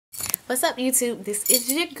What's up, YouTube? This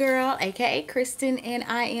is your girl, aka Kristen, and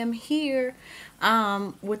I am here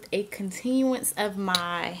with a continuance of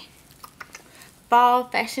my fall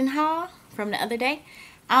fashion haul from the other day.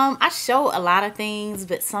 I show a lot of things,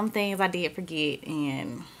 but some things I did forget,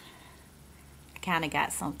 and I kind of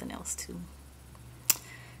got something else too.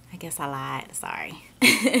 I guess I lied. Sorry.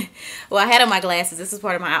 Well, I had on my glasses. This is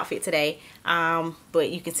part of my outfit today. But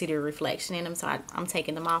you can see the reflection in them, so I'm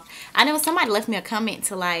taking them off. I know somebody left me a comment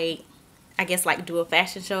to I guess do a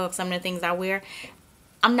fashion show of some of the things I wear.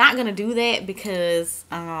 I'm not going to do that because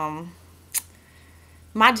my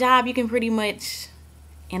job, you can pretty much,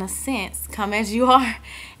 in a sense, come as you are.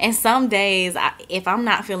 And some days, if I'm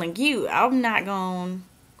not feeling cute, I'm not going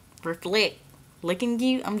to reflect looking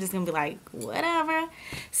cute. I'm just gonna be like, whatever.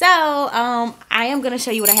 So I am gonna show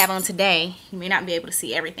you what I have on today. You may not be able to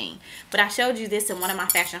see everything, but I showed you this in one of my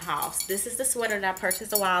fashion hauls. This is the sweater that I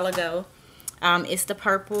purchased a while ago. It's the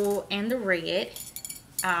purple and the red.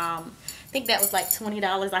 I think that was like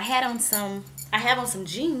 $20. I have on some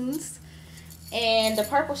jeans, and the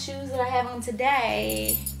purple shoes that I have on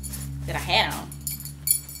today that I had on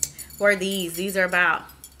were these. These are about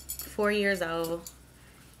 4 years old.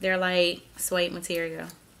 They're like suede material.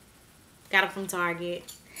 Got them from Target.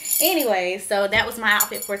 Anyway, so that was my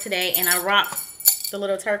outfit for today. And I rocked the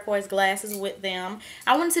little turquoise glasses with them.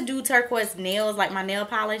 I wanted to do turquoise nails, like my nail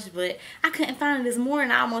polish, but I couldn't find it this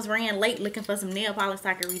morning. I almost ran late looking for some nail polish so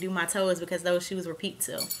I could redo my toes because those shoes were peeped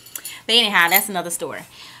to. But anyhow, that's another story.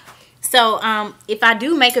 So if I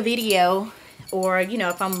do make a video, or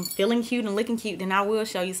if I'm feeling cute and looking cute, then I will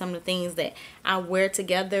show you some of the things that I wear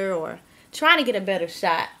together, or trying to get a better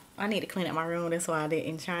shot. I need to clean up my room. That's why I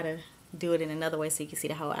didn't try to do it in another way so you can see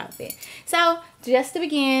the whole outfit. So just to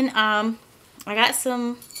begin, I got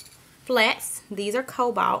some flats. These are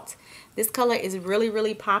cobalt. This color is really,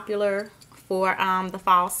 really popular for the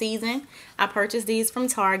fall season. I purchased these from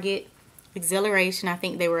Target. Exhilaration. I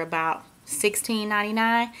think they were about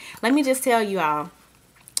 $16.99. Let me just tell you all,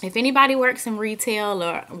 if anybody works in retail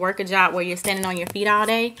or work a job where you're standing on your feet all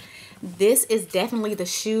day, this is definitely the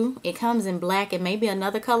shoe. It comes in black and maybe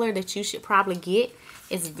another color that you should probably get.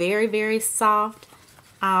 It's very, very soft.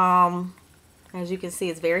 As you can see,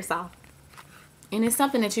 it's very soft. And it's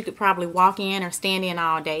something that you could probably walk in or stand in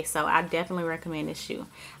all day. So I definitely recommend this shoe.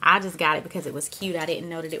 I just got it because it was cute. I didn't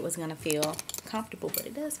know that it was going to feel comfortable, but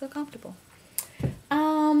it does feel comfortable.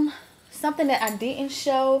 Something that I didn't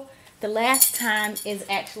show the last time is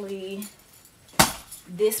actually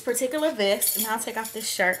this particular vest. And I'll take off this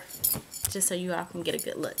shirt just so you all can get a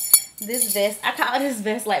good look. This vest, I call this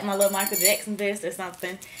vest like my little Michael Jackson vest or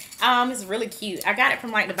something. It's really cute. I got it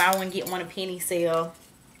from like the buy one get one a penny sale.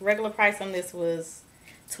 Regular price on this was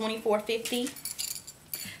 $24.50.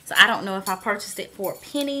 So I don't know if I purchased it for a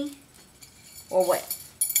penny or what.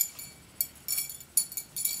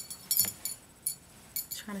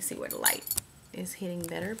 Trying to see where the light is hitting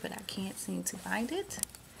better, but I can't seem to find it.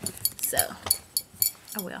 So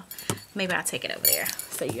I will. Maybe I'll take it over there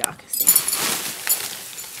so y'all can see.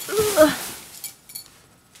 Ugh.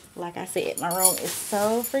 Like I said, my room is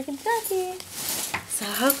so freaking dirty. So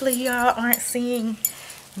hopefully y'all aren't seeing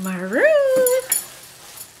my room.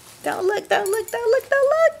 Don't look, don't look, don't look, don't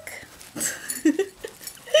look.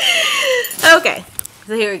 Okay,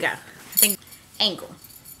 so here we go. I think angle.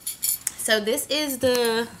 So this is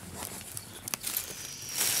the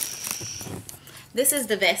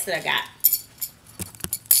vest that I got.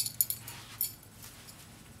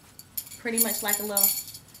 Pretty much like a little,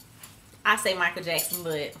 I say Michael Jackson,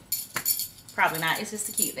 but probably not. It's just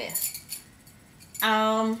a cute vest.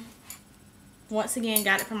 Once again,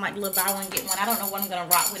 got it from like the little buy one get one. I don't know what I'm gonna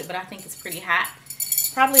rock with it, but I think it's pretty hot.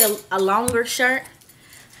 Probably a longer shirt,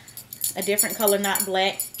 a different color, not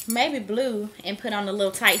black, maybe blue, and put on the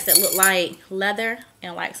little tights that look like leather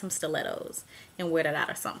and like some stilettos and wear that out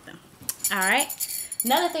or something. All right.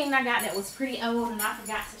 Another thing I got that was pretty old and I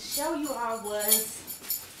forgot to show you all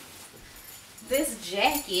was this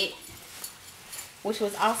jacket, which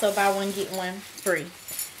was also buy one get one free.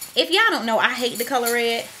 If y'all don't know, I hate the color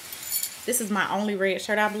red. This is my only red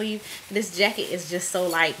shirt, I believe. This jacket is just so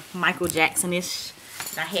like Michael Jackson-ish.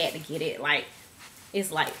 I had to get it. Like,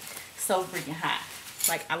 it's like so freaking hot.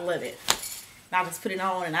 Like, I love it. And I just put it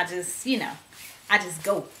on and I just, I just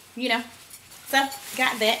go, So,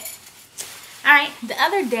 got that. Alright, the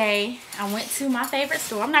other day, I went to my favorite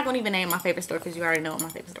store. I'm not going to even name my favorite store because you already know what my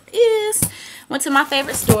favorite store is. Went to my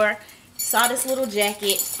favorite store. Saw this little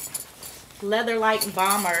jacket. Leather-like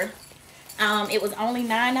bomber. It was only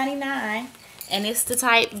 $9.99. And it's the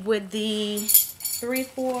type with the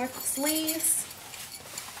 3/4 sleeves.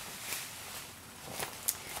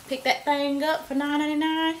 Pick that thing up for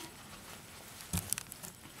 $9.99.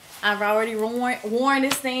 I've already worn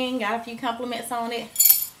this thing. Got a few compliments on it.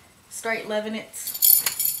 Straight loving it.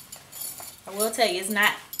 I will tell you, it's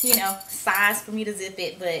not, you know, size for me to zip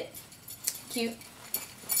it, but cute.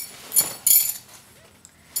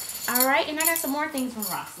 Alright, and I got some more things from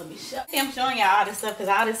Ross. Let me show. I'm showing y'all all this stuff because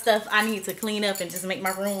all this stuff I need to clean up and just make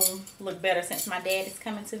my room look better since my dad is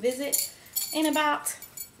coming to visit in about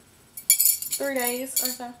 3 days or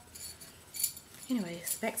so.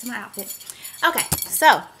 Anyways, back to my outfit. Okay,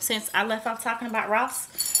 so since I left off talking about Ross,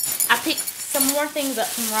 I picked some more things up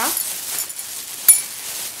from Ross.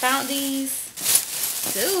 Found these.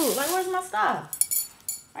 Dude, like, where's my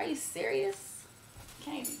stuff? Are you serious?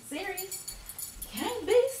 Can't be serious. Can't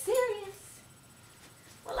be serious.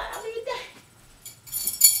 Well, I'll be that.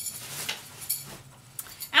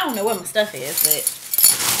 I don't know what my stuff is, but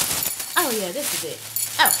oh yeah, this is it.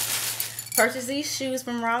 Oh, purchased these shoes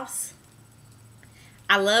from Ross.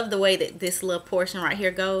 I love the way that this little portion right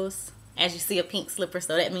here goes. As you see, a pink slipper,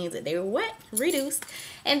 so that means that they were what? Reduced.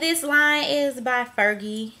 And this line is by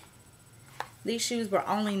Fergie. These shoes were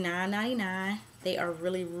only $9.99. They are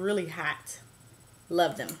really, really hot.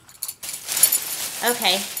 Love them.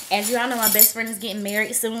 Okay, as you all know, my best friend is getting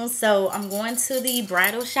married soon, so I'm going to the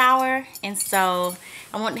bridal shower, and so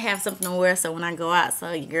I want to have something to wear so when I go out,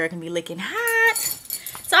 so your girl can be looking hot.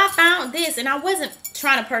 So I found this, and I wasn't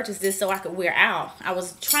trying to purchase this so I could wear out. I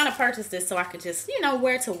was trying to purchase this so I could just, you know,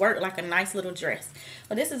 wear to work like a nice little dress.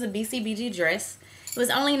 Well, this is a BCBG dress. It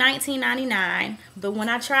was only $19.99, but when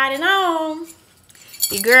I tried it on,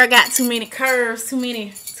 your girl got too many curves,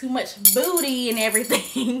 too much booty and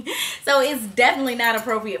everything. So it's definitely not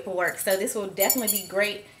appropriate for work. So this will definitely be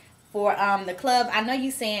great for the club. I know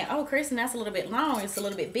you saying, oh, Kristen, that's a little bit long. It's a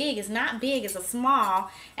little bit big. It's not big. It's a small.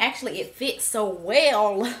 Actually, it fits so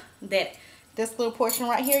well that this little portion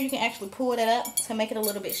right here, you can actually pull that up to make it a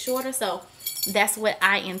little bit shorter. So that's what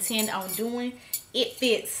I intend on doing. It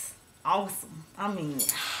fits awesome. I mean,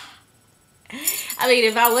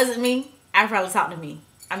 if I wasn't me, I'd probably talk to me.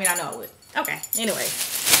 I mean, I know I would. Okay, anyway.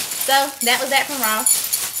 So that was that from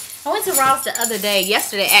Ross. I went to Ross the other day,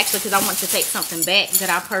 yesterday actually, because I wanted to take something back that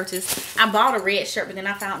I purchased. I bought a red shirt, but then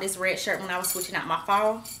I found this red shirt when I was switching out my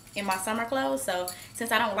fall and my summer clothes. So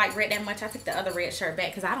since I don't like red that much, I took the other red shirt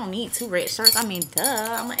back because I don't need 2 red shirts. I mean, duh,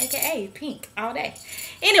 I'm an AKA pink all day.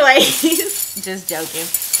 Anyways, just joking.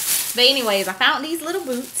 But anyways, I found these little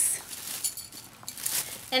boots.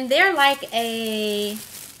 And they're like a,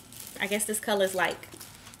 I guess this color is like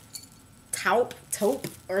taupe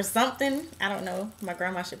or something. I don't know. My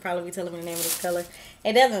grandma should probably be telling me the name of this color.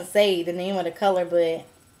 It doesn't say the name of the color, but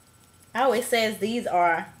oh, it says these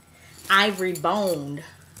are ivory boned.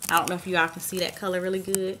 I don't know if y'all can see that color really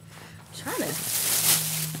good. I'm trying to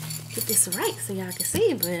get this right so y'all can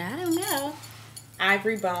see, but I don't know.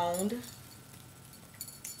 Ivory boned.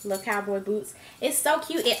 Little cowboy boots. It's so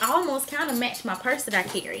cute. It almost kind of matched my purse that I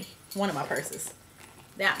carry. One of my purses.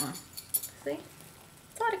 That one. See?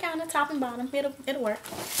 Sort of kind of top and bottom. It'll work.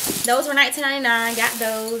 Those were $19.99. Got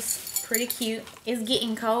those. Pretty cute. It's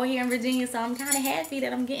getting cold here in Virginia, so I'm kind of happy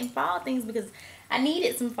that I'm getting fall things because I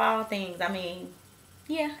needed some fall things. I mean,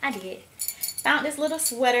 yeah, I did. Found this little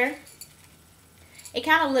sweater. It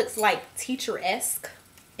kind of looks like teacher-esque.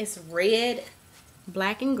 It's red,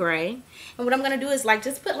 black, and gray. And what I'm going to do is like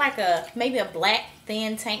just put like maybe a black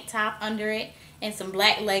thin tank top under it and some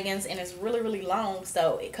black leggings, and it's really, really long,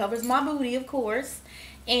 so it covers my booty, of course,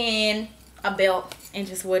 and a belt, and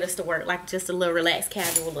just wear this to work, like just a little relaxed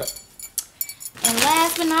casual look. And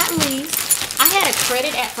last but not least, I had a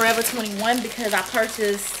credit at Forever 21 because I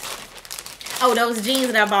purchased, oh, those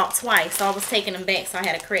jeans that I bought twice, so I was taking them back, so I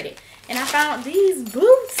had a credit. And I found these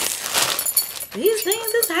boots. These things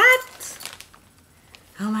is hot.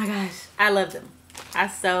 Oh my gosh, I love them. I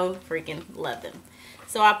so freaking love them.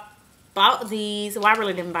 So I bought these. Well, I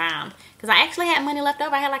really didn't buy them because I actually had money left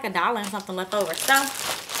over. I had like $1 and something left over. So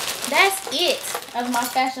that's it of my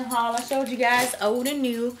fashion haul. I showed you guys old and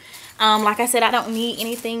new. Like I said, I don't need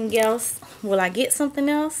anything else. Will I get something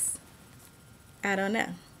else? I don't know.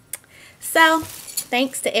 So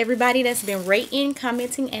thanks to everybody that's been rating,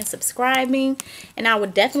 commenting, and subscribing. And I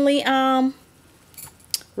would definitely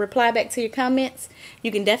reply back to your comments.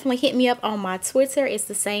 You can definitely hit me up on my Twitter. It's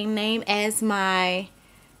the same name as my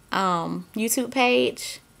YouTube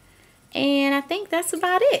page. And I think that's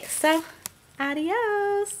about it. So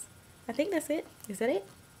adios. I think that's it. Is that it?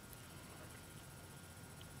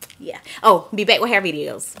 Yeah. Oh, be back with hair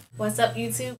videos. What's up, YouTube?